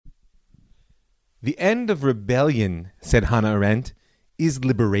The end of rebellion, said Hannah Arendt, is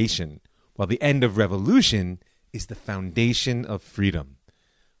liberation, while the end of revolution is the foundation of freedom.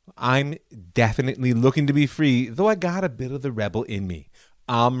 I'm definitely looking to be free, though I got a bit of the rebel in me.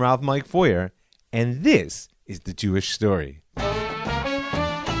 I'm Rav Mike Feuer, and this is The Jewish Story.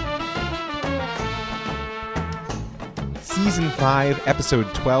 Season 5,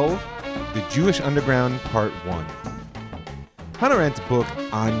 Episode 12, The Jewish Underground, Part 1. Hannah Arendt's book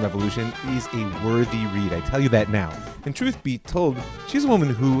on revolution is a worthy read, I tell you that now. And truth be told, she's a woman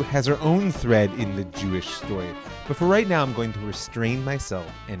who has her own thread in the Jewish story. But for right now, I'm going to restrain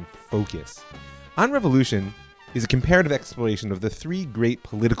myself and focus. On Revolution is a comparative exploration of the three great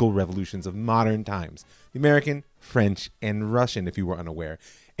political revolutions of modern times, the American, French, and Russian, if you were unaware.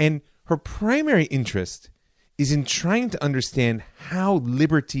 And her primary interest is in trying to understand how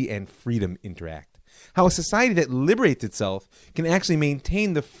liberty and freedom interact. How a society that liberates itself can actually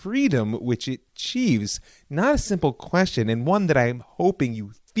maintain the freedom which it achieves. Not a simple question, and one that I'm hoping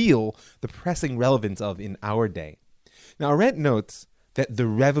you feel the pressing relevance of in our day. Now, Arendt notes that the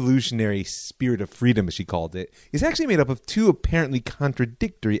revolutionary spirit of freedom, as she called it, is actually made up of two apparently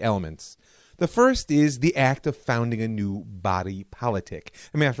contradictory elements. The first is the act of founding a new body politic.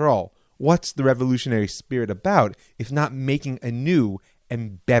 I mean, after all, what's the revolutionary spirit about if not making a new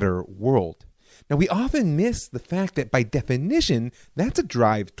and better world? Now, we often miss the fact that by definition, that's a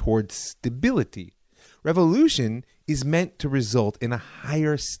drive towards stability. Revolution is meant to result in a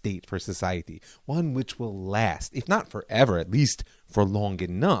higher state for society, one which will last, if not forever, at least for long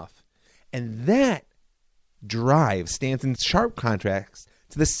enough. And that drive stands in sharp contrast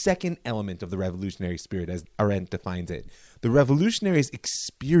to the second element of the revolutionary spirit, as Arendt defines it, the revolutionary's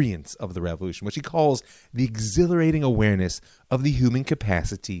experience of the revolution, which he calls the exhilarating awareness of the human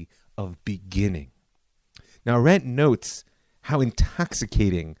capacity of beginning. Now, Arendt notes how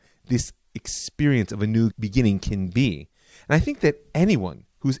intoxicating this experience of a new beginning can be. And I think that anyone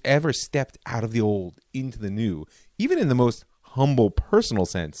who's ever stepped out of the old into the new, even in the most humble personal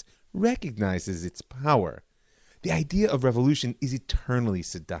sense, recognizes its power. The idea of revolution is eternally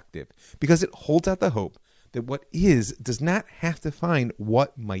seductive because it holds out the hope that what is does not have to find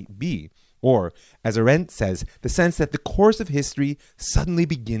what might be. Or, as Arendt says, the sense that the course of history suddenly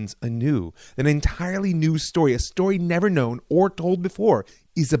begins anew. An entirely new story, a story never known or told before,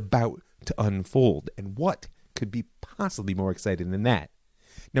 is about to unfold. And what could be possibly more exciting than that?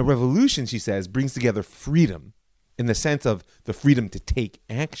 Now, revolution, she says, brings together freedom in the sense of the freedom to take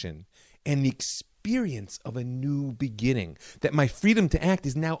action and the experience of a new beginning. That my freedom to act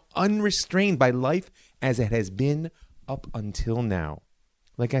is now unrestrained by life as it has been up until now.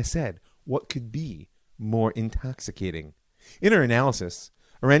 Like I said, what could be more intoxicating? In her analysis,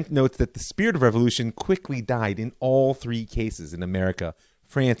 Arendt notes that the spirit of revolution quickly died in all three cases in America,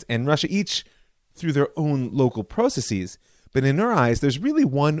 France, and Russia, each through their own local processes. But in her eyes, there's really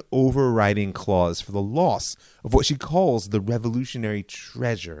one overriding clause for the loss of what she calls the revolutionary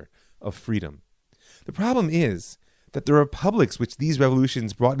treasure of freedom. The problem is that the republics which these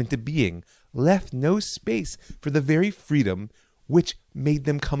revolutions brought into being left no space for the very freedom which made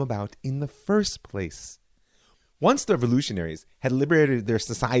them come about in the first place. Once the revolutionaries had liberated their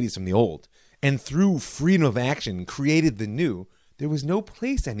societies from the old, and through freedom of action created the new, there was no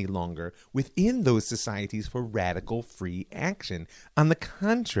place any longer within those societies for radical free action. On the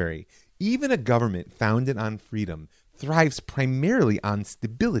contrary, even a government founded on freedom thrives primarily on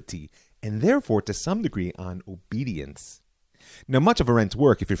stability, and therefore to some degree on obedience. Now, much of Arendt's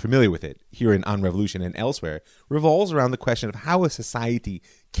work, if you're familiar with it, here in On Revolution and elsewhere, revolves around the question of how a society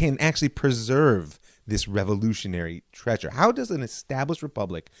can actually preserve this revolutionary treasure. How does an established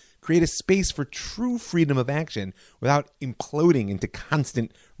republic create a space for true freedom of action without imploding into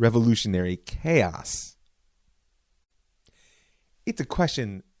constant revolutionary chaos? It's a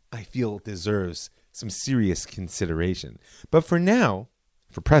question I feel deserves some serious consideration. But for now,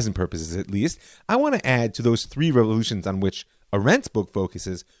 for present purposes at least, I want to add to those three revolutions on which Arendt's book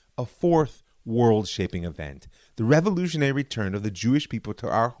focuses a fourth world-shaping event, the revolutionary return of the Jewish people to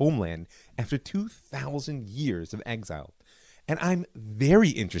our homeland after 2,000 years of exile. And I'm very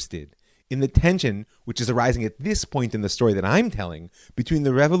interested in the tension which is arising at this point in the story that I'm telling between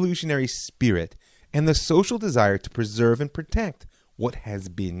the revolutionary spirit and the social desire to preserve and protect what has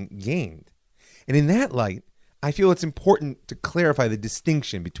been gained. And in that light, I feel it's important to clarify the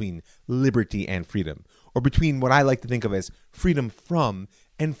distinction between liberty and freedom, or between what I like to think of as freedom from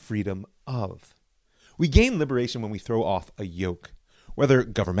and freedom of. We gain liberation when we throw off a yoke, whether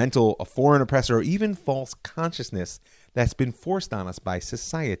governmental, a foreign oppressor, or even false consciousness that's been forced on us by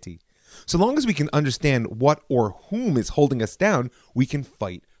society. So long as we can understand what or whom is holding us down, we can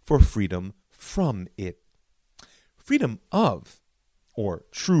fight for freedom from it. Freedom of, or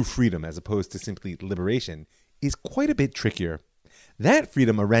true freedom as opposed to simply liberation, is quite a bit trickier. That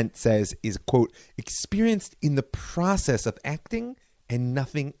freedom, Arendt says, is, quote, experienced in the process of acting and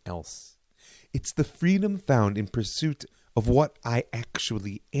nothing else. It's the freedom found in pursuit of what I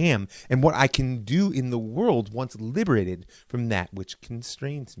actually am and what I can do in the world once liberated from that which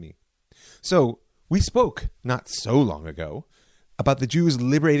constrains me. So, we spoke not so long ago about the Jews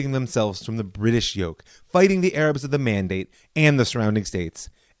liberating themselves from the British yoke, fighting the Arabs of the Mandate and the surrounding states,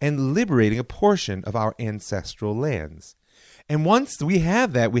 and liberating a portion of our ancestral lands. And once we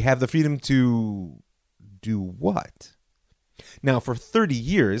have that, we have the freedom to do what? Now, for 30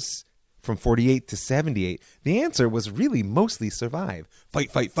 years, from 48 to 78, the answer was really mostly survive.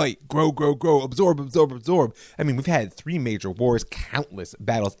 Fight, fight, fight, grow, grow, grow, absorb, absorb, absorb. I mean, we've had 3 major wars, countless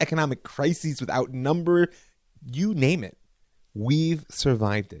battles, economic crises without number, you name it. We've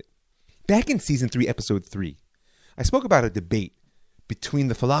survived it. Back in Season 3, Episode 3, I spoke about a debate between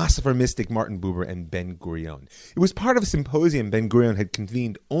the philosopher-mystic Martin Buber and Ben-Gurion. It was part of a symposium Ben-Gurion had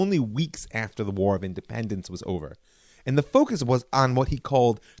convened only weeks after the War of Independence was over. And the focus was on what he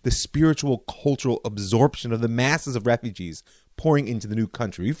called the spiritual cultural absorption of the masses of refugees pouring into the new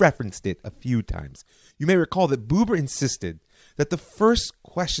country. We've referenced it a few times. You may recall that Buber insisted that the first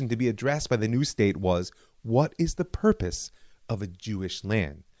question to be addressed by the new state was, what is the purpose of a Jewish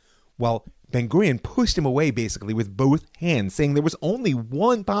land? While Ben-Gurion pushed him away basically with both hands, saying there was only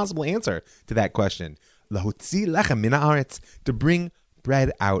one possible answer to that question, lahotzi lechem min haaretz, to bring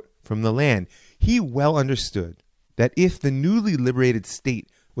bread out from the land. He well understood that if the newly liberated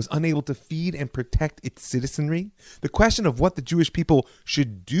state was unable to feed and protect its citizenry, the question of what the Jewish people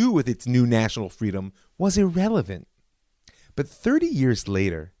should do with its new national freedom was irrelevant. But 30 years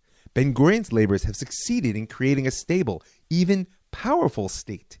later, Ben-Gurion's labors have succeeded in creating a stable, even powerful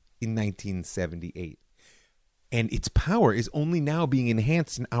state in 1978. And its power is only now being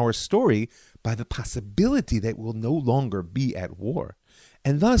enhanced in our story by the possibility that we'll no longer be at war.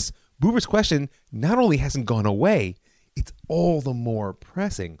 And thus, Buber's question not only hasn't gone away, it's all the more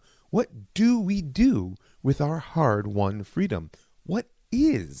pressing. What do we do with our hard-won freedom? What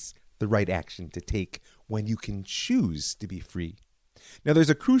is the right action to take when you can choose to be free? Now, there's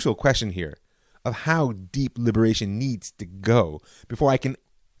a crucial question here of how deep liberation needs to go before I can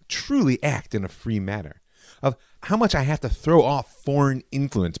truly act in a free manner, of how much I have to throw off foreign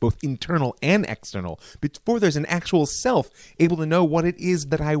influence, both internal and external, before there's an actual self able to know what it is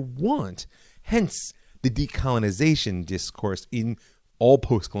that I want. Hence, the decolonization discourse in all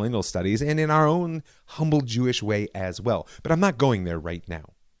post-colonial studies and in our own humble Jewish way as well. But I'm not going there right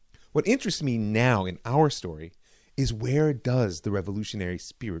now. What interests me now in our story is where does the revolutionary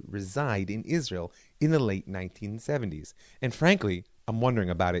spirit reside in Israel in the late 1970s? And frankly, I'm wondering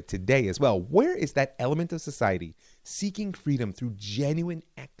about it today as well. Where is that element of society seeking freedom through genuine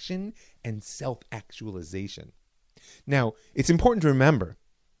action and self-actualization? Now, it's important to remember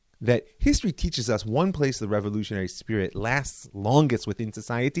that history teaches us one place the revolutionary spirit lasts longest within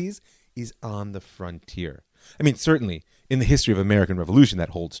societies is on the frontier. I mean, certainly, in the history of American Revolution, that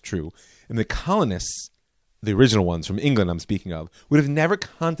holds true. And the colonists, the original ones from England I'm speaking of, would have never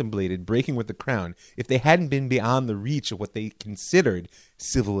contemplated breaking with the crown if they hadn't been beyond the reach of what they considered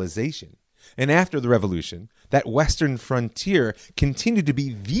civilization. And after the revolution, that western frontier continued to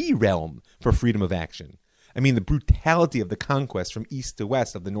be the realm for freedom of action. I mean, the brutality of the conquest from east to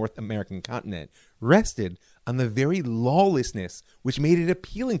west of the North American continent rested on the very lawlessness which made it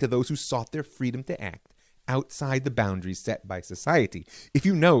appealing to those who sought their freedom to act outside the boundaries set by society. If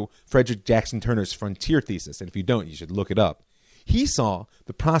you know Frederick Jackson Turner's frontier thesis, and if you don't, you should look it up, he saw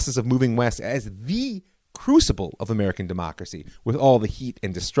the process of moving west as the crucible of American democracy, with all the heat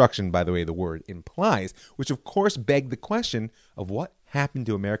and destruction, by the way the word implies, which of course begged the question of what happened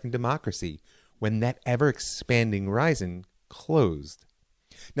to American democracy when that ever-expanding horizon closed.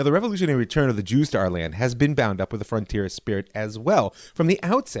 Now, the revolutionary return of the Jews to our land has been bound up with the frontier spirit as well. From the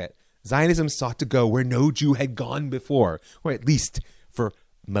outset, Zionism sought to go where no Jew had gone before, or at least for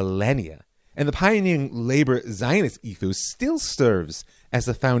millennia. And the pioneering labor Zionist ethos still serves as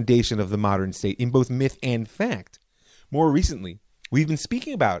the foundation of the modern state in both myth and fact. More recently, we've been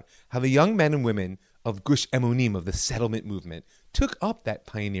speaking about how the young men and women of Gush Emunim, of the settlement movement, took up that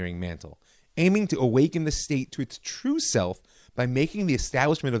pioneering mantle, aiming to awaken the state to its true self by making the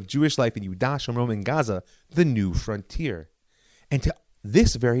establishment of Jewish life in Yehuda, Shomron, and Gaza the new frontier. And to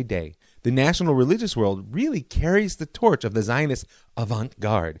this very day, the national religious world really carries the torch of the Zionist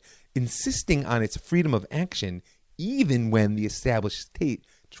avant-garde, insisting on its freedom of action even when the established state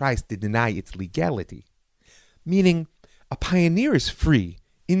tries to deny its legality. Meaning, a pioneer is free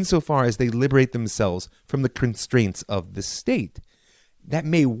insofar as they liberate themselves from the constraints of the state. That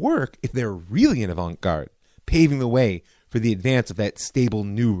may work if they're really an avant-garde, paving the way for the advance of that stable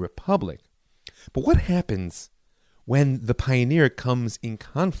new republic. But what happens when the pioneer comes in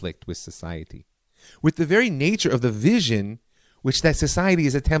conflict with society, with the very nature of the vision which that society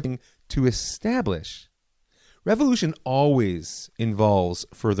is attempting to establish? Revolution always involves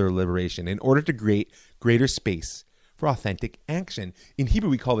further liberation in order to create greater space for authentic action. In Hebrew,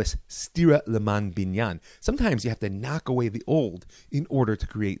 we call this stira leman binyan. Sometimes you have to knock away the old in order to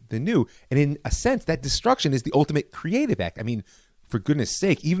create the new. And in a sense, that destruction is the ultimate creative act. I mean, for goodness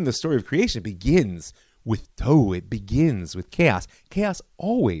sake, even the story of creation begins with tohu. It begins with chaos. Chaos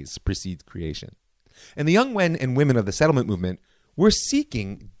always precedes creation. And the young men and women of the settlement movement were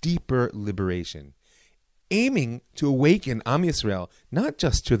seeking deeper liberation, aiming to awaken Am Yisrael not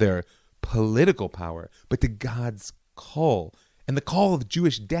just to their political power, but to God's call, and the call of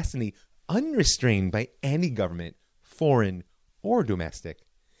Jewish destiny, unrestrained by any government, foreign or domestic.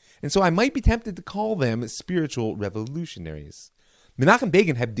 And so I might be tempted to call them spiritual revolutionaries. Menachem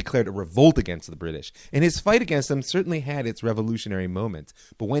Begin had declared a revolt against the British, and his fight against them certainly had its revolutionary moments.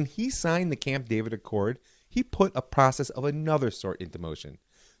 But when he signed the Camp David Accord, he put a process of another sort into motion.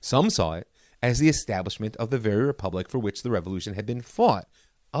 Some saw it as the establishment of the very republic for which the revolution had been fought.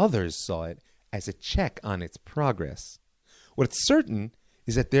 Others saw it as a check on its progress. What's certain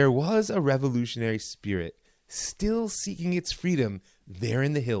is that there was a revolutionary spirit still seeking its freedom there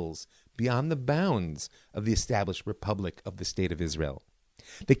in the hills, beyond the bounds of the established Republic of the State of Israel.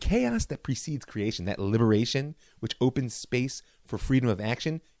 The chaos that precedes creation, that liberation which opens space for freedom of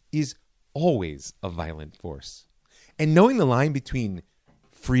action, is always a violent force. And knowing the line between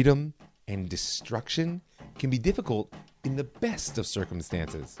freedom and destruction can be difficult in the best of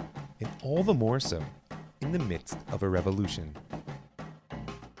circumstances, and all the more so in the midst of a revolution.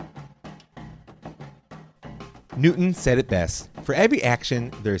 Newton said it best: for every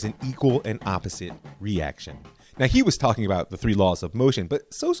action, there's an equal and opposite reaction. Now, he was talking about the three laws of motion,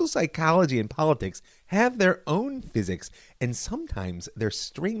 but social psychology and politics have their own physics, and sometimes they're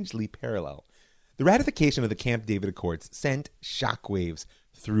strangely parallel. The ratification of the Camp David Accords sent shockwaves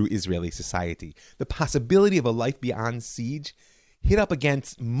through Israeli society. The possibility of a life beyond siege hit up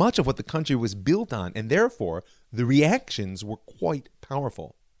against much of what the country was built on, and therefore the reactions were quite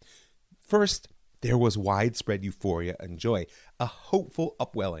powerful. First, there was widespread euphoria and joy, a hopeful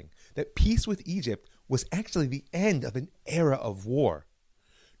upwelling that peace with Egypt was actually the end of an era of war.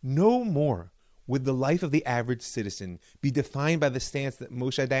 No more would the life of the average citizen be defined by the stance that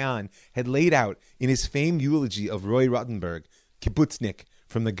Moshe Dayan had laid out in his famed eulogy of Roy Rottenberg, kibbutznik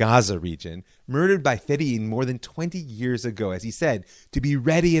from the Gaza region, murdered by Fedayeen more than 20 years ago, as he said, to be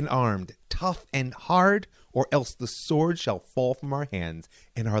ready and armed, tough and hard, or else the sword shall fall from our hands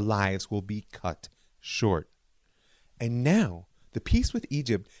and our lives will be cut short. And now, the peace with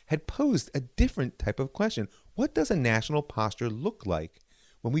Egypt had posed a different type of question. What does a national posture look like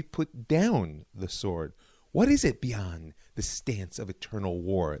when we put down the sword? What is it beyond the stance of eternal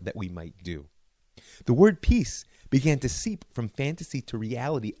war that we might do? The word peace began to seep from fantasy to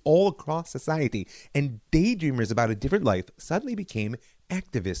reality all across society, and daydreamers about a different life suddenly became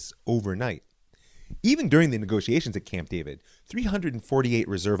activists overnight. Even during the negotiations at Camp David, 348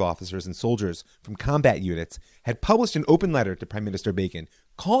 reserve officers and soldiers from combat units had published an open letter to Prime Minister Begin,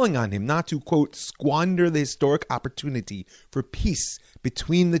 calling on him not to, quote, squander the historic opportunity for peace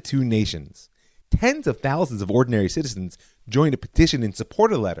between the two nations. Tens of thousands of ordinary citizens joined a petition in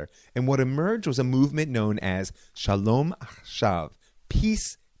support of the letter, and what emerged was a movement known as Shalom Achshav,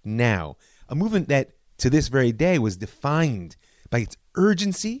 peace now, a movement that to this very day was defined by its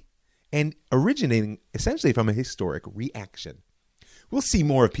urgency and originating essentially from a historic reaction. We'll see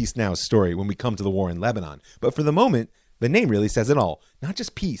more of Peace Now's story when we come to the war in Lebanon, but for the moment, the name really says it all. Not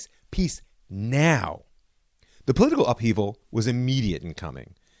just peace, peace now. The political upheaval was immediate in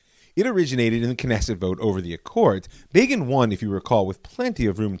coming. It originated in the Knesset vote over the Accords. Begin won, if you recall, with plenty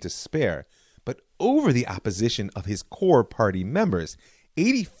of room to spare, but over the opposition of his core party members.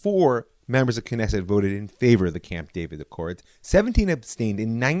 84 members of Knesset voted in favor of the Camp David Accords, 17 abstained,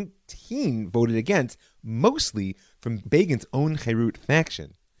 and 19 voted against, mostly from Begin's own Herut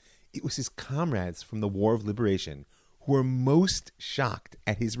faction. It was his comrades from the War of Liberation who were most shocked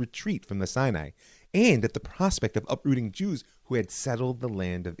at his retreat from the Sinai and at the prospect of uprooting Jews who had settled the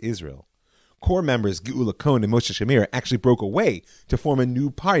land of Israel. Core members Geula Cohen and Moshe Shamir actually broke away to form a new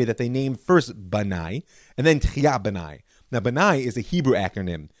party that they named first Banai and then Tchia Banai. Now, Banai is a Hebrew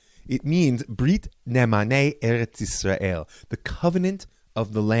acronym. It means Brit Ne'emanei Eretz Yisrael, the covenant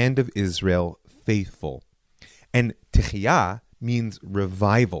of the land of Israel faithful. And Tchia means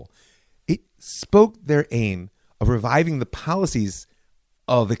revival. It spoke their aim of reviving the policies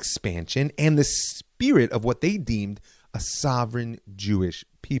of expansion and the spirit of what they deemed a sovereign Jewish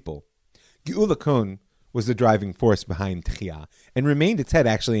people. Geula Cohn was the driving force behind Tchia and remained its head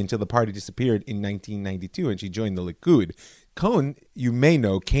actually until the party disappeared in 1992 and she joined the Likud. Cohn, you may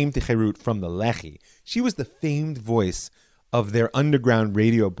know, came to Cherut from the Lehi. She was the famed voice of their underground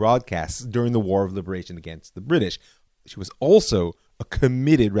radio broadcasts during the War of Liberation against the British. She was also a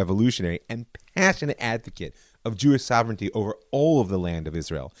committed revolutionary and passionate advocate of Jewish sovereignty over all of the land of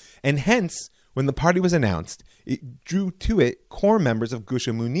Israel. And hence, when the party was announced, it drew to it core members of Gush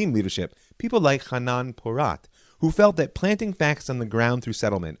Emunim leadership, people like Hanan Porat, who felt that planting facts on the ground through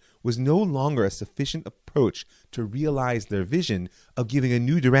settlement was no longer a sufficient approach to realize their vision of giving a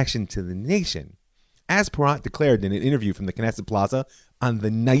new direction to the nation. As Porat declared in an interview from the Knesset Plaza on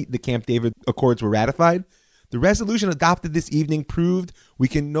the night the Camp David Accords were ratified, the resolution adopted this evening proved we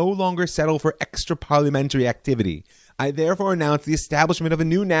can no longer settle for extra-parliamentary activity. I therefore announce the establishment of a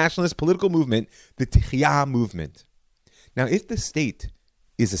new nationalist political movement, the Tchia movement. Now, if the state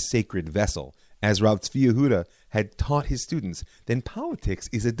is a sacred vessel, as Rav Tzvi Yehuda had taught his students, then politics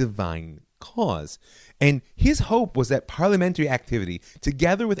is a divine cause. And his hope was that parliamentary activity,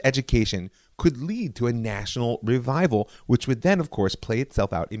 together with education, could lead to a national revival, which would then, of course, play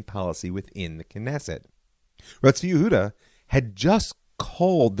itself out in policy within the Knesset. Rav Tzvi Yehuda had just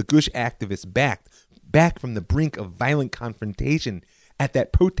called the Gush activists back from the brink of violent confrontation at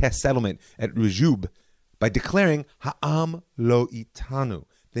that protest settlement at Rujub by declaring Ha'am lo itanu,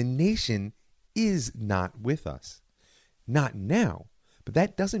 the nation is not with us. Not now, but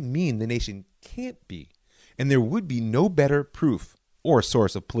that doesn't mean the nation can't be. And there would be no better proof or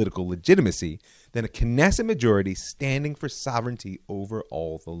source of political legitimacy than a Knesset majority standing for sovereignty over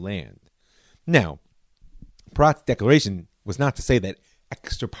all the land. Now, Porat's declaration was not to say that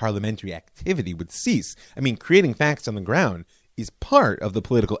extra-parliamentary activity would cease. I mean, creating facts on the ground is part of the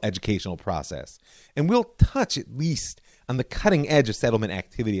political educational process. And we'll touch at least on the cutting edge of settlement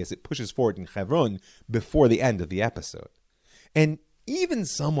activity as it pushes forward in Hebron before the end of the episode. And even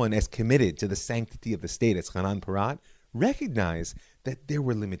someone as committed to the sanctity of the state as Hanan Porat recognized that there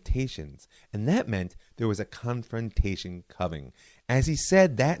were limitations, and that meant there was a confrontation coming. As he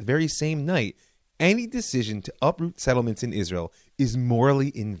said that very same night, any decision to uproot settlements in Israel is morally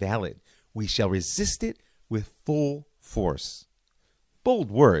invalid. We shall resist it with full force.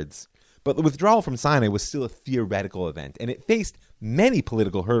 Bold words, but the withdrawal from Sinai was still a theoretical event, and it faced many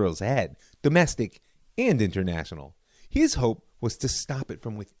political hurdles ahead, domestic and international. His hope was to stop it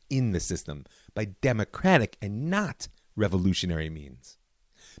from within the system by democratic and not revolutionary means.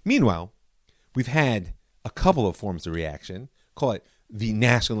 Meanwhile, we've had a couple of forms of reaction, call it the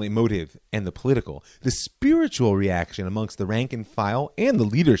national emotive and the political. The spiritual reaction amongst the rank and file and the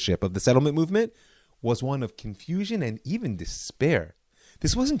leadership of the settlement movement was one of confusion and even despair.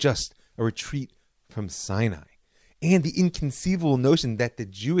 This wasn't just a retreat from Sinai and the inconceivable notion that the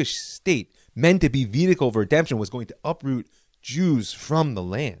Jewish state, meant to be vehicle of redemption, was going to uproot Jews from the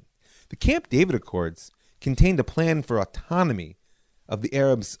land. The Camp David Accords contained a plan for autonomy of the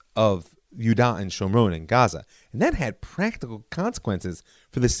Arabs of Judah and Shomron and Gaza, and that had practical consequences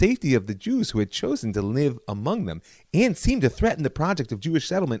for the safety of the Jews who had chosen to live among them and seemed to threaten the project of Jewish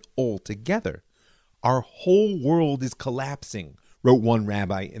settlement altogether. Our whole world is collapsing, wrote one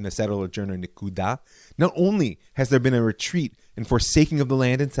rabbi in the settler journal Nikuda. Not only has there been a retreat and forsaking of the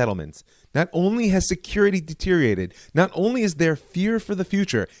land and settlements, not only has security deteriorated, not only is there fear for the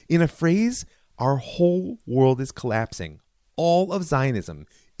future. In a phrase, our whole world is collapsing. All of Zionism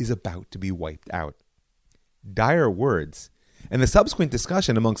is about to be wiped out. Dire words, and the subsequent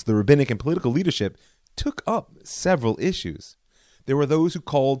discussion amongst the rabbinic and political leadership took up several issues. There were those who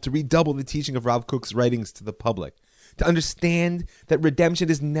called to redouble the teaching of Rav Kook's writings to the public, to understand that redemption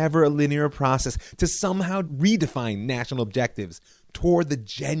is never a linear process, to somehow redefine national objectives toward the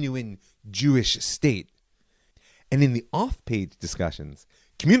genuine Jewish state. And in the off-page discussions,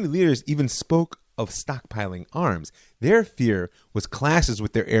 community leaders even spoke of stockpiling arms. Their fear was clashes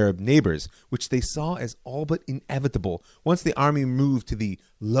with their Arab neighbors, which they saw as all but inevitable once the army moved to the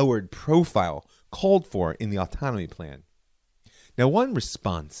lowered profile called for in the autonomy plan. Now, one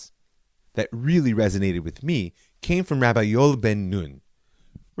response that really resonated with me came from Rabbi Yoel Ben Nun,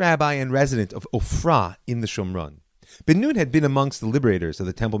 rabbi and resident of Ofra in the Shomron. Ben Nun had been amongst the liberators of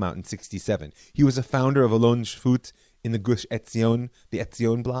the Temple Mount in 1967. He was a founder of Alon Shvut in the Gush Etzion, the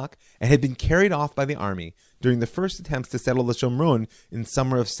Etzion block, and had been carried off by the army during the first attempts to settle the Shomron in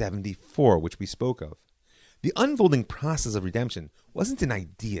summer of 1974, which we spoke of. The unfolding process of redemption wasn't an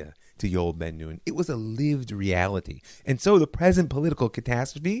idea to Yoel Ben Nun. It was a lived reality. And so the present political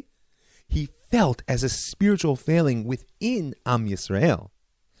catastrophe, he felt as a spiritual failing within Am Yisrael.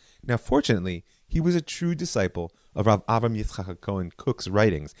 Now, fortunately, he was a true disciple of Rav Avram Yitzchak Cohen Cook's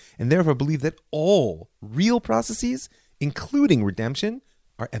writings, and therefore believed that all real processes, including redemption,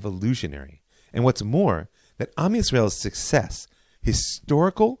 are evolutionary. And what's more, that Am Yisrael's success,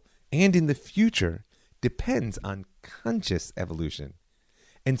 historical and in the future, depends on conscious evolution.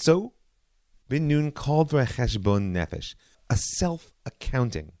 And so, Ben Nun called for a cheshbon nefesh, a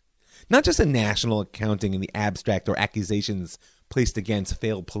self-accounting. Not just a national accounting in the abstract or accusations placed against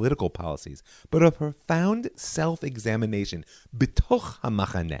failed political policies, but a profound self-examination, bitoch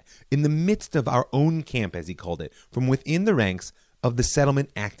hamachaneh, in the midst of our own camp, as he called it, from within the ranks of the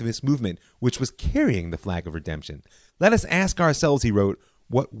settlement activist movement, which was carrying the flag of redemption. Let us ask ourselves, he wrote,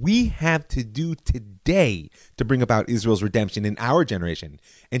 what we have to do today to bring about Israel's redemption in our generation,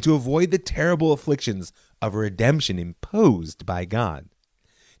 and to avoid the terrible afflictions of a redemption imposed by God.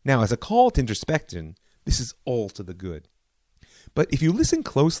 Now, as a call to introspection, this is all to the good. But if you listen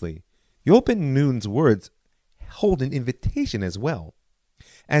closely, Yoel Ben Nun's words hold an invitation as well.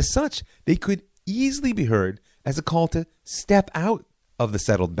 As such, they could easily be heard as a call to step out of the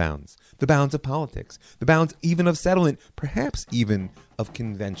settled bounds, the bounds of politics, the bounds even of settlement, perhaps even of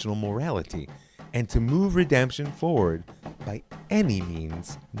conventional morality, and to move redemption forward by any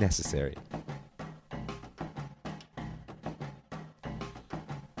means necessary.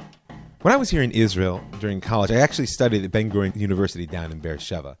 When I was here in Israel during college, I actually studied at Ben-Gurion University down in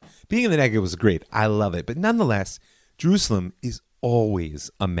Beersheba. Being in the Negev was great. I love it. But nonetheless, Jerusalem is always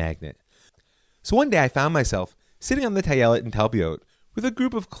a magnet. So one day I found myself sitting on the Tayelet in Talpiot with a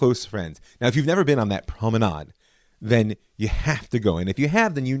group of close friends. Now, if you've never been on that promenade, then you have to go. And if you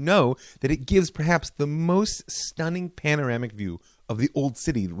have, then you know that it gives perhaps the most stunning panoramic view of the old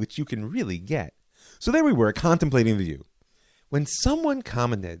city which you can really get. So there we were, contemplating the view, when someone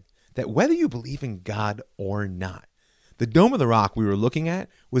commented that whether you believe in God or not, the Dome of the Rock we were looking at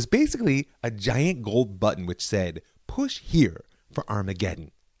was basically a giant gold button which said, "Push here for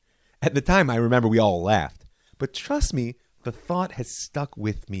Armageddon." At the time, I remember we all laughed. But trust me, the thought has stuck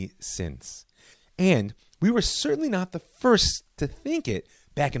with me since. And we were certainly not the first to think it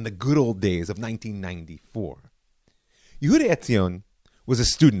back in the good old days of 1994. Yehuda Etzion was a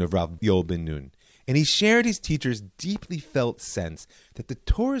student of Rav Yoel Ben Nun, and he shared his teacher's deeply felt sense that the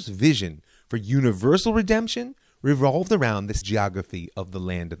Torah's vision for universal redemption revolved around this geography of the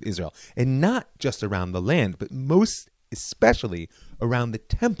land of Israel, and not just around the land, but most especially around the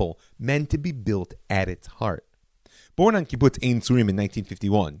temple meant to be built at its heart. Born on Kibbutz Ein Tzurim in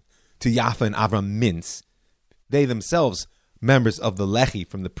 1951, to Yafa and Avram Mintz, they themselves members of the Lehi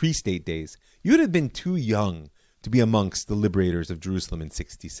from the pre-state days, you would have been too young to be amongst the liberators of Jerusalem in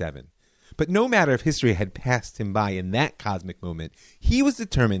 67. But no matter if history had passed him by in that cosmic moment, he was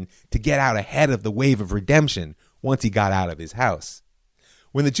determined to get out ahead of the wave of redemption once he got out of his house.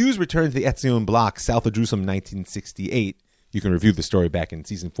 When the Jews returned to the Etzion block south of Jerusalem in 1968, you can review the story back in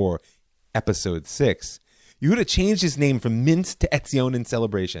Season 4, Episode 6, Yehuda changed his name from Mintz to Etzion in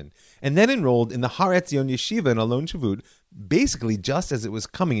celebration, and then enrolled in the Har Etzion Yeshiva in Alon Shavut, basically just as it was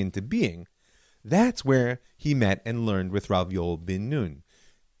coming into being. That's where he met and learned with Rav Yoel Ben Nun,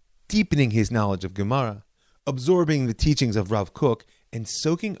 deepening his knowledge of Gemara, absorbing the teachings of Rav Kook, and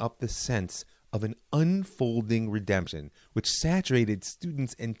soaking up the sense of an unfolding redemption which saturated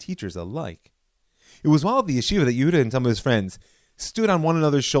students and teachers alike. It was while at the yeshiva that Yehuda and some of his friends stood on one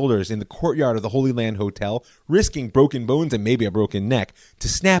another's shoulders in the courtyard of the Holy Land Hotel, risking broken bones and maybe a broken neck, to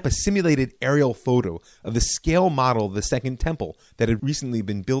snap a simulated aerial photo of the scale model of the Second Temple that had recently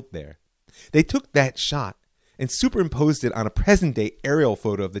been built there. They took that shot and superimposed it on a present-day aerial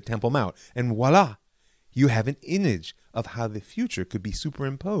photo of the Temple Mount, and voila, you have an image of how the future could be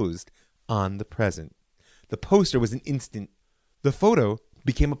superimposed on the present. The poster was an instant. The photo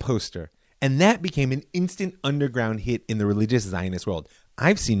became a poster, and that became an instant underground hit in the religious Zionist world.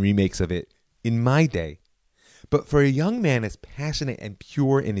 I've seen remakes of it in my day. But for a young man as passionate and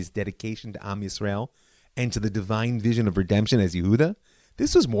pure in his dedication to Am Yisrael and to the divine vision of redemption as Yehuda,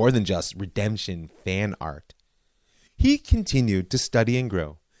 this was more than just redemption fan art. He continued to study and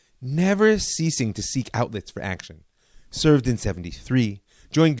grow, never ceasing to seek outlets for action. Served in 73,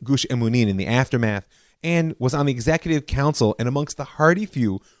 joined Gush Emunin in the aftermath, and was on the executive council and amongst the hardy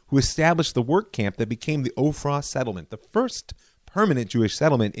few who established the work camp that became the Ofra settlement, the first permanent Jewish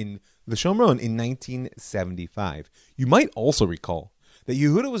settlement in the Shomron in 1975. You might also recall that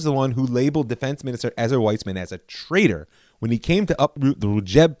Yehuda was the one who labeled Defense Minister Ezer Weizman as a traitor when he came to uproot the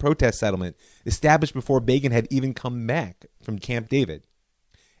Rujeb protest settlement established before Begin had even come back from Camp David.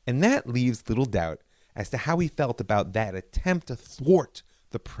 And that leaves little doubt as to how he felt about that attempt to thwart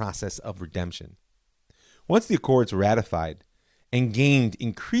the process of redemption. Once the Accords were ratified and gained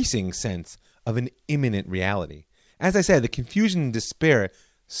increasing sense of an imminent reality, as I said, the confusion and despair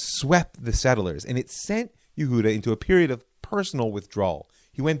swept the settlers, and it sent Yehuda into a period of personal withdrawal.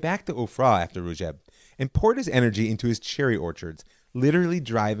 He went back to Ofra after Rujeb and poured his energy into his cherry orchards, literally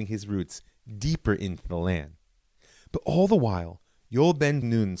driving his roots deeper into the land. But all the while, Yoel ben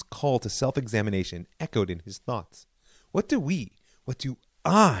Nun's call to self-examination echoed in his thoughts. What do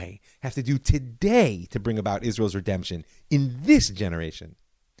I have to do today to bring about Israel's redemption in this generation?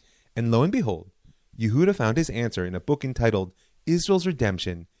 And lo and behold, Yehuda found his answer in a book entitled Israel's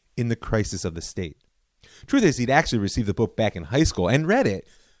Redemption in the Crisis of the State. Truth is, he'd actually received the book back in high school and read it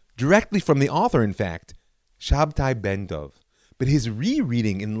directly from the author, in fact, Shabtai ben Dov. But his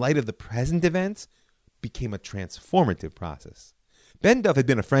rereading in light of the present events became a transformative process. Ben Dov had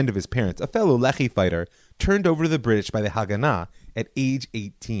been a friend of his parents, a fellow Lehi fighter, turned over to the British by the Haganah at age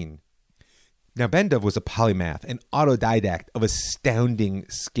 18. Now, Ben Dov was a polymath, an autodidact of astounding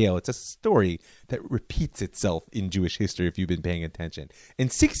scale. It's a story that repeats itself in Jewish history if you've been paying attention.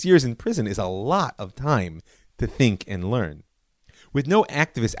 And 6 years in prison is a lot of time to think and learn. With no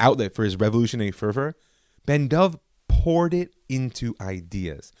activist outlet for his revolutionary fervor, Ben Dov poured it into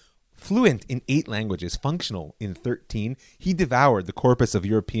ideas. Fluent in 8 languages, functional in 13, he devoured the corpus of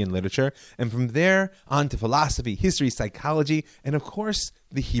European literature, and from there on to philosophy, history, psychology, and of course,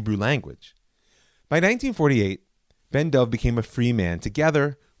 the Hebrew language. By 1948, Ben Dov became a free man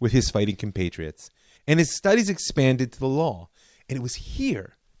together with his fighting compatriots, and his studies expanded to the law. And it was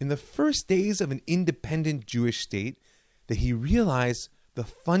here, in the first days of an independent Jewish state, that he realized the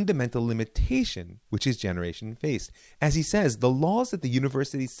fundamental limitation which his generation faced. As he says, the laws that the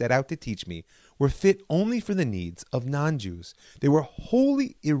university set out to teach me were fit only for the needs of non-Jews. They were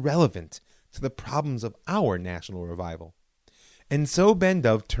wholly irrelevant to the problems of our national revival. And so Ben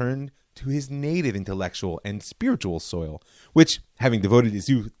Dov turned to his native intellectual and spiritual soil, which, having devoted his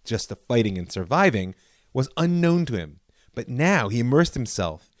youth just to fighting and surviving, was unknown to him. But now he immersed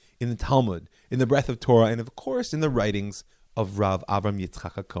himself in the Talmud, in the breath of Torah, and of course in the writings of Rav Avram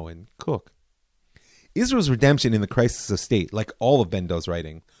Yitzchak Cohen Kook. Israel's redemption in the crisis of state, like all of Ben Dov's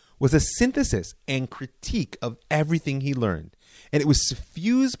writing, was a synthesis and critique of everything he learned, and it was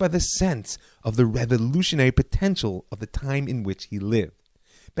suffused by the sense of the revolutionary potential of the time in which he lived.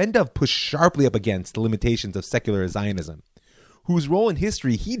 Ben Dov pushed sharply up against the limitations of secular Zionism, whose role in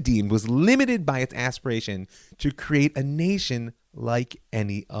history he deemed was limited by its aspiration to create a nation like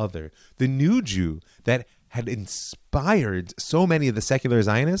any other. The new Jew that had inspired so many of the secular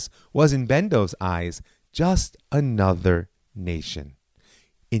Zionists was, in Ben Dov's eyes, just another nation.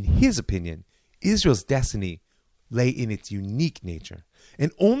 In his opinion, Israel's destiny lay in its unique nature,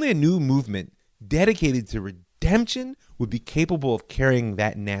 and only a new movement dedicated to redemption would be capable of carrying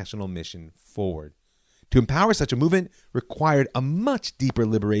that national mission forward. To empower such a movement required a much deeper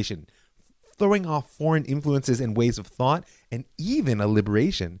liberation, throwing off foreign influences and ways of thought, and even a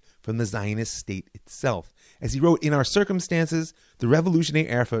liberation from the Zionist state itself. As he wrote, "In our circumstances, the revolutionary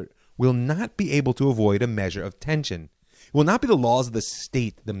effort will not be able to avoid a measure of tension. It will not be the laws of the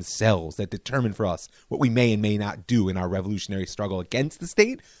state themselves that determine for us what we may and may not do in our revolutionary struggle against the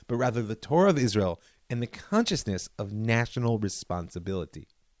state, but rather the Torah of Israel and the consciousness of national responsibility."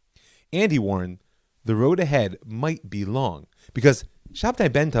 And he warned, the road ahead might be long, because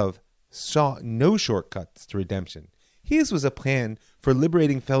Shabtai ben Dov saw no shortcuts to redemption. His was a plan for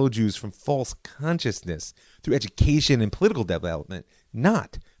liberating fellow Jews from false consciousness through education and political development,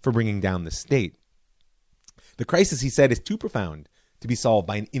 not for bringing down the state. The crisis, he said, is too profound to be solved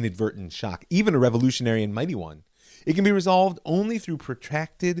by an inadvertent shock, even a revolutionary and mighty one. It can be resolved only through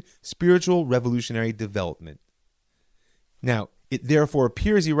protracted spiritual revolutionary development. Now, it therefore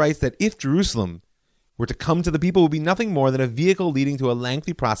appears, he writes, that if Jerusalem were to come to the people, it would be nothing more than a vehicle leading to a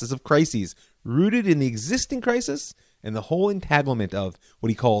lengthy process of crises, rooted in the existing crisis and the whole entanglement of what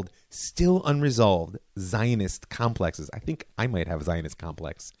he called still unresolved Zionist complexes. I think I might have a Zionist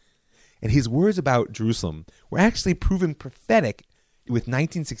complex. And his words about Jerusalem were actually proven prophetic with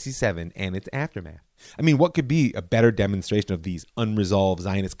 1967 and its aftermath. I mean, what could be a better demonstration of these unresolved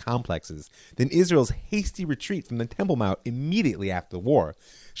Zionist complexes than Israel's hasty retreat from the Temple Mount immediately after the war?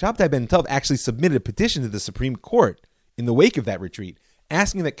 Shabtai ben Dov actually submitted a petition to the Supreme Court in the wake of that retreat,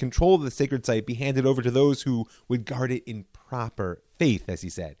 asking that control of the sacred site be handed over to those who would guard it in proper faith, as he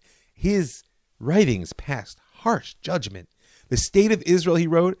said. His writings passed harsh judgment. The state of Israel, he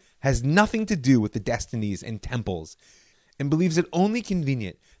wrote, has nothing to do with the destinies and temples, and believes it only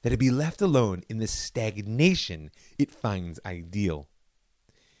convenient that it be left alone in the stagnation it finds ideal.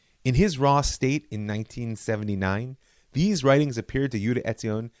 In his raw state in 1979, these writings appeared to Yehuda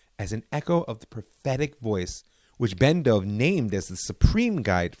Etzion as an echo of the prophetic voice, which Ben Dov named as the supreme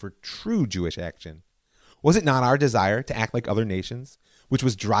guide for true Jewish action. Was it not our desire to act like other nations, which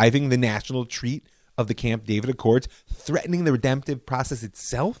was driving the national retreat of the Camp David Accords, threatening the redemptive process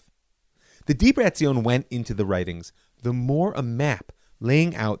itself? The deeper Etzion went into the writings, the more a map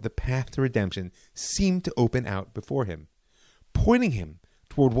laying out the path to redemption seemed to open out before him, pointing him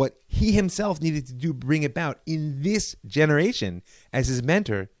toward what he himself needed to do to bring about in this generation, as his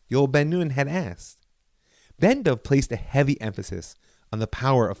mentor, Yoel Ben-Nun, had asked. Ben Dov placed a heavy emphasis on the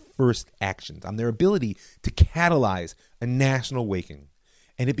power of first actions, on their ability to catalyze a national awakening,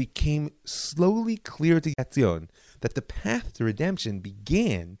 and it became slowly clear to Etzion that the path to redemption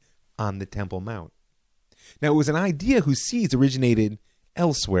began on the Temple Mount. Now, it was an idea whose seeds originated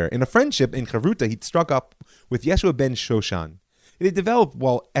elsewhere. In a friendship in Chavruta, he'd struck up with Yeshua ben Shoshan. It had developed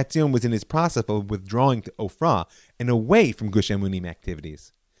while Etzion was in his process of withdrawing to Ofra and away from Gush Emunim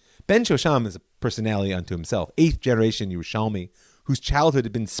activities. Ben Shoshan is a personality unto himself, 8th generation Yerushalmi, whose childhood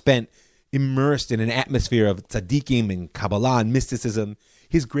had been spent immersed in an atmosphere of tzaddikim and Kabbalah and mysticism.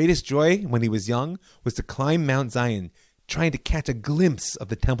 His greatest joy when he was young was to climb Mount Zion, trying to catch a glimpse of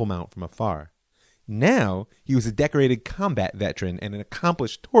the Temple Mount from afar. Now, he was a decorated combat veteran and an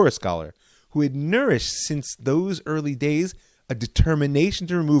accomplished Torah scholar who had nourished since those early days a determination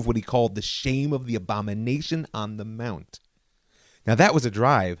to remove what he called the shame of the abomination on the Mount. Now, that was a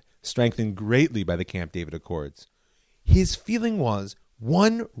drive strengthened greatly by the Camp David Accords. His feeling was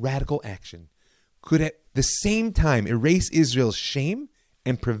one radical action could at the same time erase Israel's shame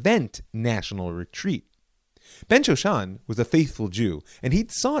and prevent national retreat. Ben Shoshan was a faithful Jew, and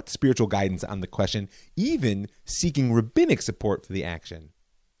he'd sought spiritual guidance on the question, even seeking rabbinic support for the action.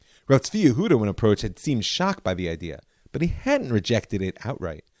 Rav Tzvi Yehuda, when approached, had seemed shocked by the idea, but he hadn't rejected it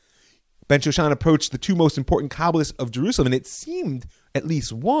outright. Ben Shoshan approached the two most important Kabbalists of Jerusalem, and it seemed at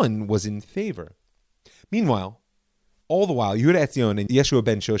least one was in favor. Meanwhile, all the while, Yehuda Etzion and Yeshua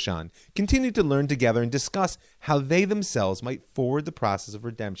ben Shoshan continued to learn together and discuss how they themselves might forward the process of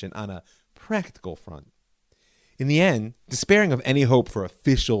redemption on a practical front. In the end, despairing of any hope for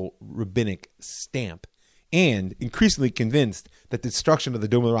official rabbinic stamp, and increasingly convinced that the destruction of the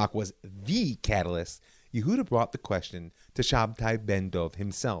Dome of the Rock was the catalyst, Yehuda brought the question to Shabtai ben Dov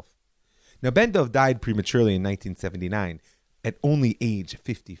himself. Now, Ben Dov died prematurely in 1979, at only age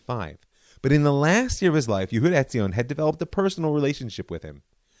 55. But in the last year of his life, Yehuda Etzion had developed a personal relationship with him.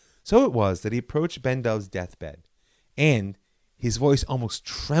 So it was that he approached Ben Dov's deathbed, and, his voice almost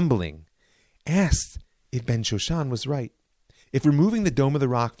trembling, asked if Ben Shoshan was right, if removing the Dome of the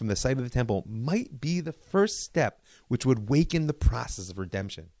Rock from the site of the temple might be the first step which would waken the process of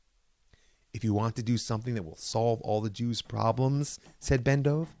redemption. If you want to do something that will solve all the Jews' problems, said Ben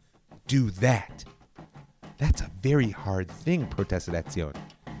Dov, do that. That's a very hard thing, protested Etzion.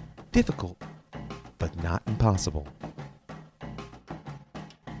 Difficult, but not impossible.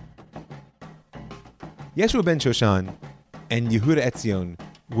 Yeshua ben Shoshan and Yehuda Etzion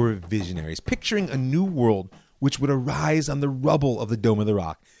were visionaries, picturing a new world which would arise on the rubble of the Dome of the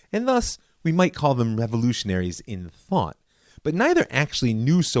Rock, and thus we might call them revolutionaries in thought. But neither actually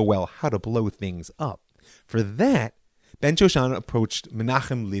knew so well how to blow things up. For that, Ben Shoshan approached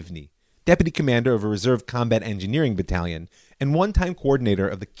Menachem Livni, deputy commander of a reserve combat engineering battalion and one-time coordinator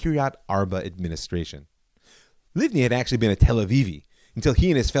of the Kiryat Arba administration. Livni had actually been a Tel Avivi until he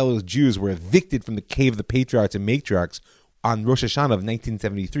and his fellow Jews were evicted from the cave of the patriarchs and matriarchs on Rosh Hashanah of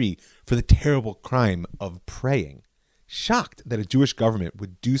 1973 for the terrible crime of praying. Shocked that a Jewish government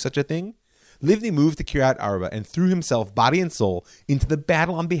would do such a thing, Livni moved to Kiryat Arba and threw himself body and soul into the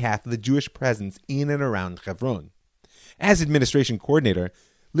battle on behalf of the Jewish presence in and around Hebron. As administration coordinator,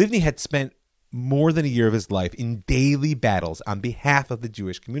 Livni had spent more than a year of his life in daily battles on behalf of the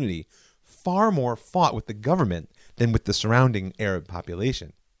Jewish community, far more fought with the government than with the surrounding Arab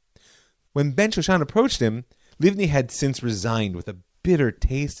population. When Ben Shoshan approached him, Livni had since resigned with a bitter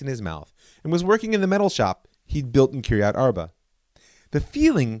taste in his mouth and was working in the metal shop he'd built in Kiryat Arba. The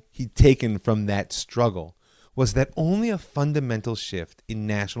feeling he'd taken from that struggle was that only a fundamental shift in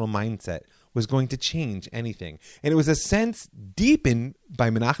national mindset was going to change anything. And it was a sense deepened by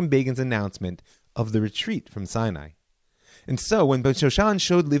Menachem Begin's announcement of the retreat from Sinai. And so when Ben Shoshan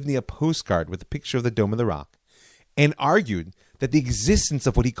showed Livni a postcard with a picture of the Dome of the Rock and argued that the existence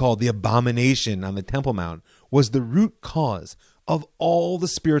of what he called the abomination on the Temple Mount was the root cause of all the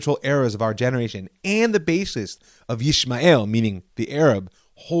spiritual errors of our generation and the basis of Yishmael, meaning the Arab,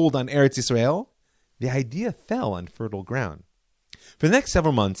 hold on Eretz Yisrael, the idea fell on fertile ground. For the next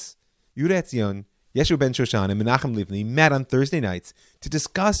several months, Yehuda Etzion Yeshua ben Shoshan and Menachem Livni met on Thursday nights to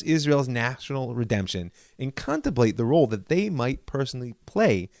discuss Israel's national redemption and contemplate the role that they might personally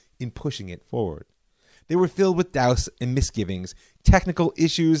play in pushing it forward. They were filled with doubts and misgivings, technical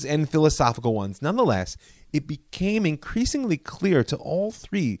issues and philosophical ones. Nonetheless, it became increasingly clear to all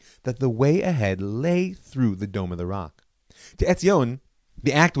three that the way ahead lay through the Dome of the Rock. To Etzion,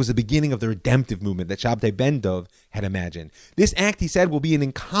 the act was the beginning of the redemptive movement that Shabtai ben Dov had imagined. This act, he said, will be an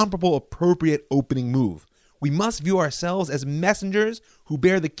incomparable, appropriate opening move. We must view ourselves as messengers who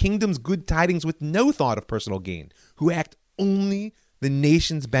bear the kingdom's good tidings with no thought of personal gain, who act only the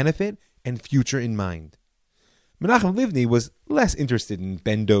nation's benefit and future in mind. Menachem Livni was less interested in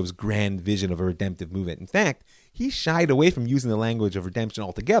Ben Dov's grand vision of a redemptive movement. In fact, he shied away from using the language of redemption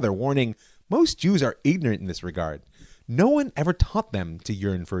altogether, warning, most Jews are ignorant in this regard. No one ever taught them to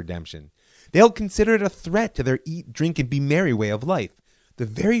yearn for redemption. They'll consider it a threat to their eat, drink, and be merry way of life. The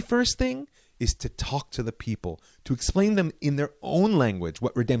very first thing is to talk to the people, to explain them in their own language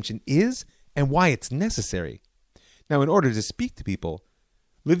what redemption is and why it's necessary. Now, in order to speak to people,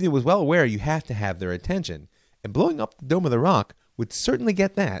 Livni was well aware you have to have their attention, and blowing up the Dome of the Rock would certainly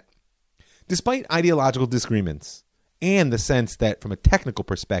get that. Despite ideological disagreements and the sense that, from a technical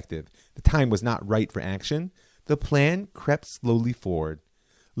perspective, the time was not right for action, the plan crept slowly forward.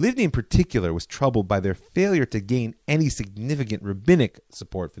 Livni in particular was troubled by their failure to gain any significant rabbinic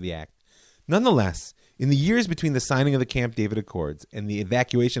support for the act. Nonetheless, in the years between the signing of the Camp David Accords and the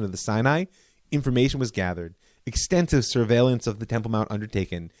evacuation of the Sinai, information was gathered, extensive surveillance of the Temple Mount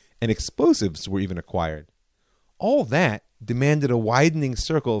undertaken, and explosives were even acquired. All that demanded a widening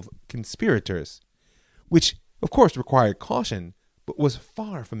circle of conspirators, which, of course, required caution, but was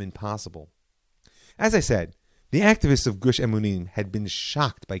far from impossible. As I said, the activists of Gush Emunim had been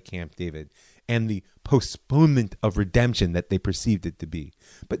shocked by Camp David and the postponement of redemption that they perceived it to be.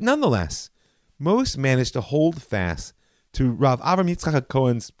 But nonetheless, most managed to hold fast to Rav Avram Yitzchak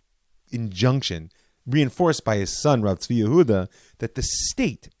Cohen's injunction, reinforced by his son, Rav Tzvi Yehuda, that the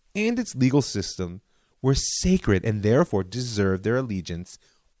state and its legal system were sacred and therefore deserved their allegiance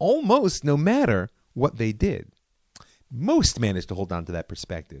almost no matter what they did. Most managed to hold on to that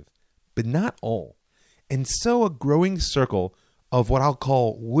perspective, but not all. And so a growing circle of what I'll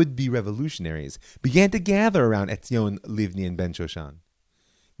call would-be revolutionaries began to gather around Etzion, Livni, and Ben Shoshan.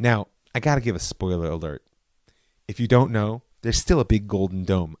 Now, I gotta give a spoiler alert. If you don't know, there's still a big golden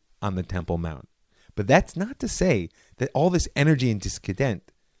dome on the Temple Mount. But that's not to say that all this energy and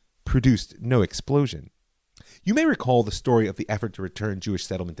discontent produced no explosion. You may recall the story of the effort to return Jewish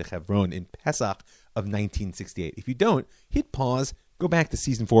settlement to Hebron in Pesach of 1968. If you don't, hit pause, go back to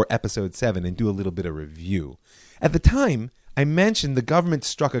Season 4, Episode 7, and do a little bit of review. At the time, I mentioned the government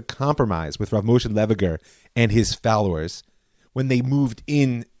struck a compromise with Rav Moshe Leviger and his followers when they moved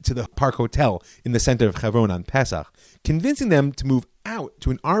in to the Park Hotel in the center of Hebron on Pesach, convincing them to move out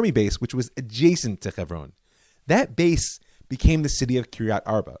to an army base which was adjacent to Hebron. That base became the city of Kiryat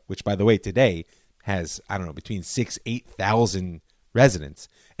Arba, which, by the way, today has, between 8,000 residents.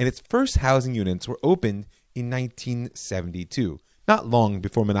 And its first housing units were opened in 1972, not long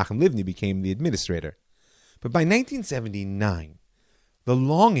before Menachem Livni became the administrator. But by 1979, the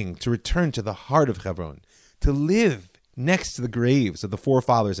longing to return to the heart of Hebron, to live next to the graves of the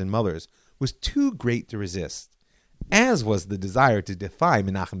forefathers and mothers, was too great to resist, as was the desire to defy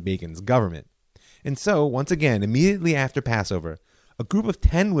Menachem Begin's government. And so, once again, immediately after Passover, a group of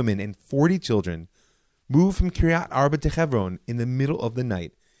 10 women and 40 children moved from Kiryat Arba to Hebron in the middle of the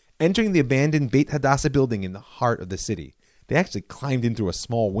night, entering the abandoned Beit Hadassah building in the heart of the city. They actually climbed in through a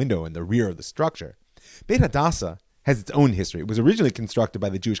small window in the rear of the structure. Beit Hadassah has its own history. It was originally constructed by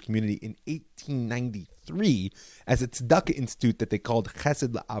the Jewish community in 1893 as a tzedakah institute that they called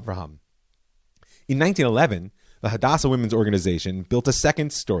Chesed LaAvraham. In 1911, the Hadassah Women's Organization built a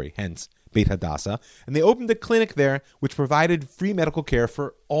second story, hence Beit Hadassah, and they opened a clinic there which provided free medical care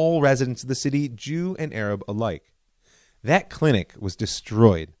for all residents of the city, Jew and Arab alike. That clinic was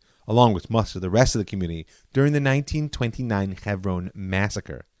destroyed, along with much of the rest of the community, during the 1929 Hebron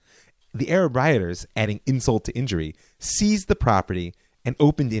massacre. The Arab rioters, adding insult to injury, seized the property and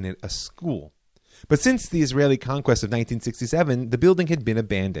opened in it a school. But since the Israeli conquest of 1967, the building had been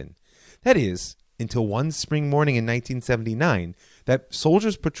abandoned. That is, until one spring morning in 1979, that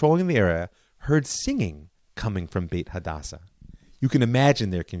soldiers patrolling the area heard singing coming from Beit Hadassah. You can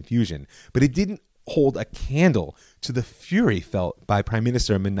imagine their confusion, but it didn't hold a candle to the fury felt by Prime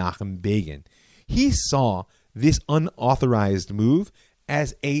Minister Menachem Begin. He saw this unauthorized move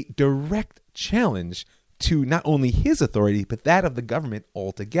as a direct challenge to not only his authority, but that of the government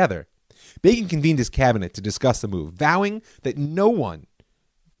altogether. Begin convened his cabinet to discuss the move, vowing that no one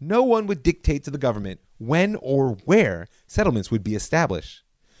no one would dictate to the government when or where settlements would be established.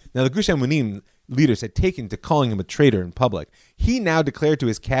 Now, the Gush Emunim leaders had taken to calling him a traitor in public. He now declared to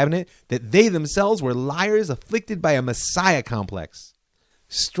his cabinet that they themselves were liars afflicted by a messiah complex.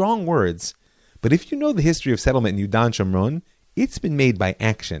 Strong words, but if you know the history of settlement in Yudan Shomron, it's been made by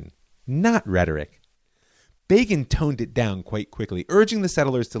action, not rhetoric. Begin toned it down quite quickly, urging the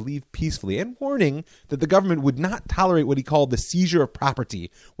settlers to leave peacefully and warning that the government would not tolerate what he called the seizure of property,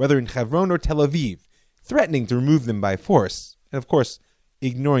 whether in Hebron or Tel Aviv, threatening to remove them by force, and of course,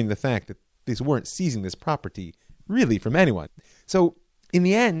 ignoring the fact that they weren't seizing this property really from anyone. So, in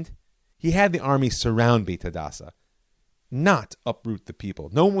the end, he had the army surround Beit Hadassah, not uproot the people.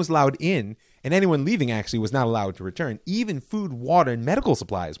 No one was allowed in, and anyone leaving actually was not allowed to return. Even food, water, and medical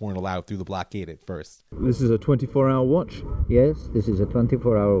supplies weren't allowed through the blockade at first. This is a 24-hour watch? Yes, this is a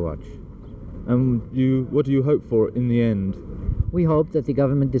 24-hour watch. And what do you hope for in the end? We hope that the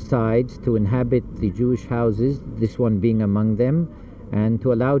government decides to inhabit the Jewish houses, this one being among them, and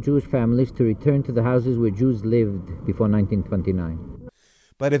to allow Jewish families to return to the houses where Jews lived before 1929.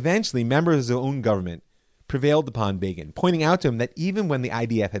 But eventually, members of his own government prevailed upon Begin, pointing out to him that even when the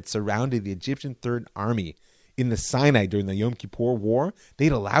IDF had surrounded the Egyptian Third Army in the Sinai during the Yom Kippur War,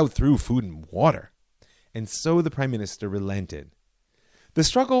 they'd allowed through food and water. And so the prime minister relented. The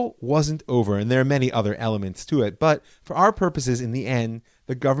struggle wasn't over, and there are many other elements to it, but for our purposes, in the end,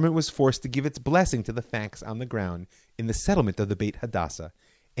 the government was forced to give its blessing to the facts on the ground in the settlement of the Beit Hadassah,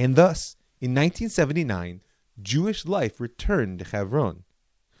 and thus, in 1979, Jewish life returned to Hebron.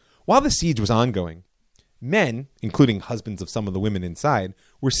 While the siege was ongoing, men, including husbands of some of the women inside,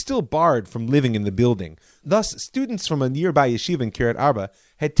 were still barred from living in the building. Thus, students from a nearby yeshiva in Kiryat Arba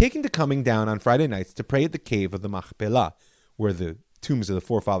had taken to coming down on Friday nights to pray at the cave of the Machpelah, where the tombs of the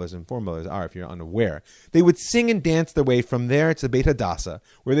forefathers and foremothers are, if you're unaware. They would sing and dance their way from there to the Beit Hadassah,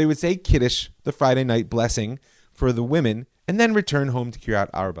 where they would say Kiddush, the Friday night blessing, for the women, and then return home to Kiryat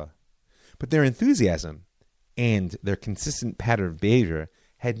Arba. But their enthusiasm and their consistent pattern of behavior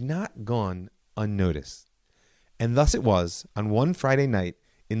had not gone unnoticed. And thus it was, on one Friday night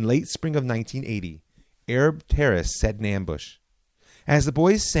in late spring of 1980, Arab terrorists set an ambush. As the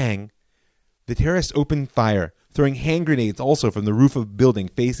boys sang, the terrorists opened fire, throwing hand grenades also from the roof of a building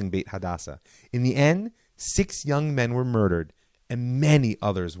facing Beit Hadassah. In the end, 6 young men were murdered and many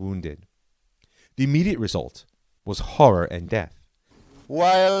others wounded. The immediate result was horror and death.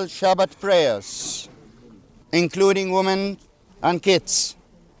 While Shabbat prayers, including women and kids,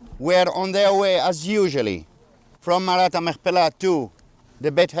 were on their way as usually from Marat HaMachpelah to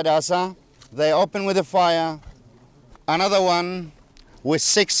the Beit Hadassah, they opened with a fire, another one with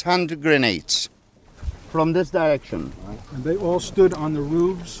 600 grenades from this direction. And they all stood on the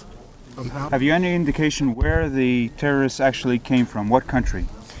roofs of houses? Have you any indication where the terrorists actually came from? What country?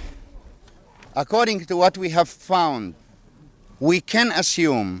 According to what we have found, we can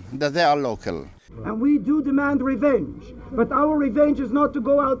assume that they are local. And we do demand revenge. But our revenge is not to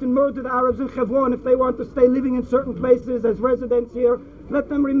go out and murder the Arabs in Hebron. If they want to stay living in certain places as residents here, let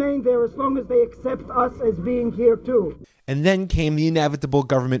them remain there as long as they accept us as being here too. And then came the inevitable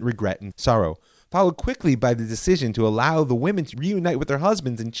government regret and sorrow, followed quickly by the decision to allow the women to reunite with their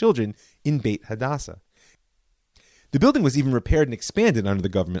husbands and children in Beit Hadassah. The building was even repaired and expanded under the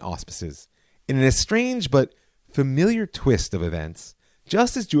government auspices. In a strange but familiar twist of events,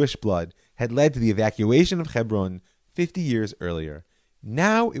 just as Jewish blood had led to the evacuation of Hebron 50 years earlier,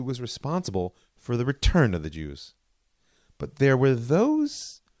 now it was responsible for the return of the Jews. But there were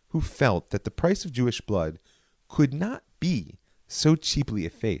those who felt that the price of Jewish blood could not be so cheaply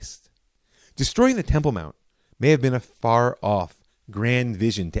effaced. Destroying the Temple Mount may have been a far-off, grand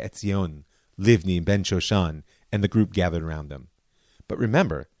vision to Etzion, Livni, Ben Shoshan, and the group gathered around them. But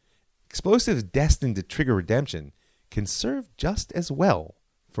remember, explosives destined to trigger redemption can serve just as well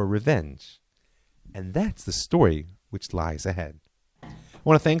for revenge. And that's the story which lies ahead. I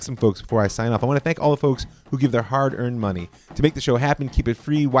want to thank some folks before I sign off. I want to thank all the folks who give their hard-earned money to make the show happen, keep it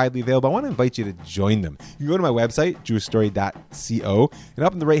free, widely available. I want to invite you to join them. You can go to my website, jewishstory.co, and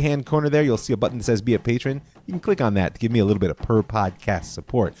up in the right-hand corner there, you'll see a button that says Be a Patron. You can click on that to give me a little bit of per-podcast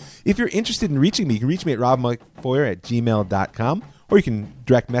support. If you're interested in reaching me, you can reach me at robmikefoyer@gmail.com, or you can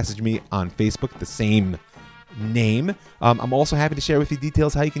direct message me on Facebook, the same name. I'm also happy to share with you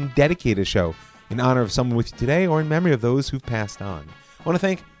details how you can dedicate a show in honor of someone with you today or in memory of those who've passed on. I want to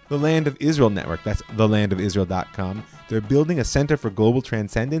thank the Land of Israel Network. That's thelandofisrael.com. They're building a center for global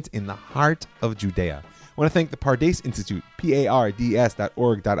transcendence in the heart of Judea. I want to thank the Pardes Institute,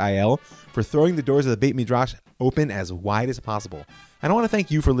 pards.org.il, for throwing the doors of the Beit Midrash open as wide as possible. And I want to thank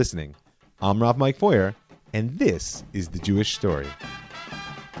you for listening. I'm Rav Mike Foyer, and this is The Jewish Story.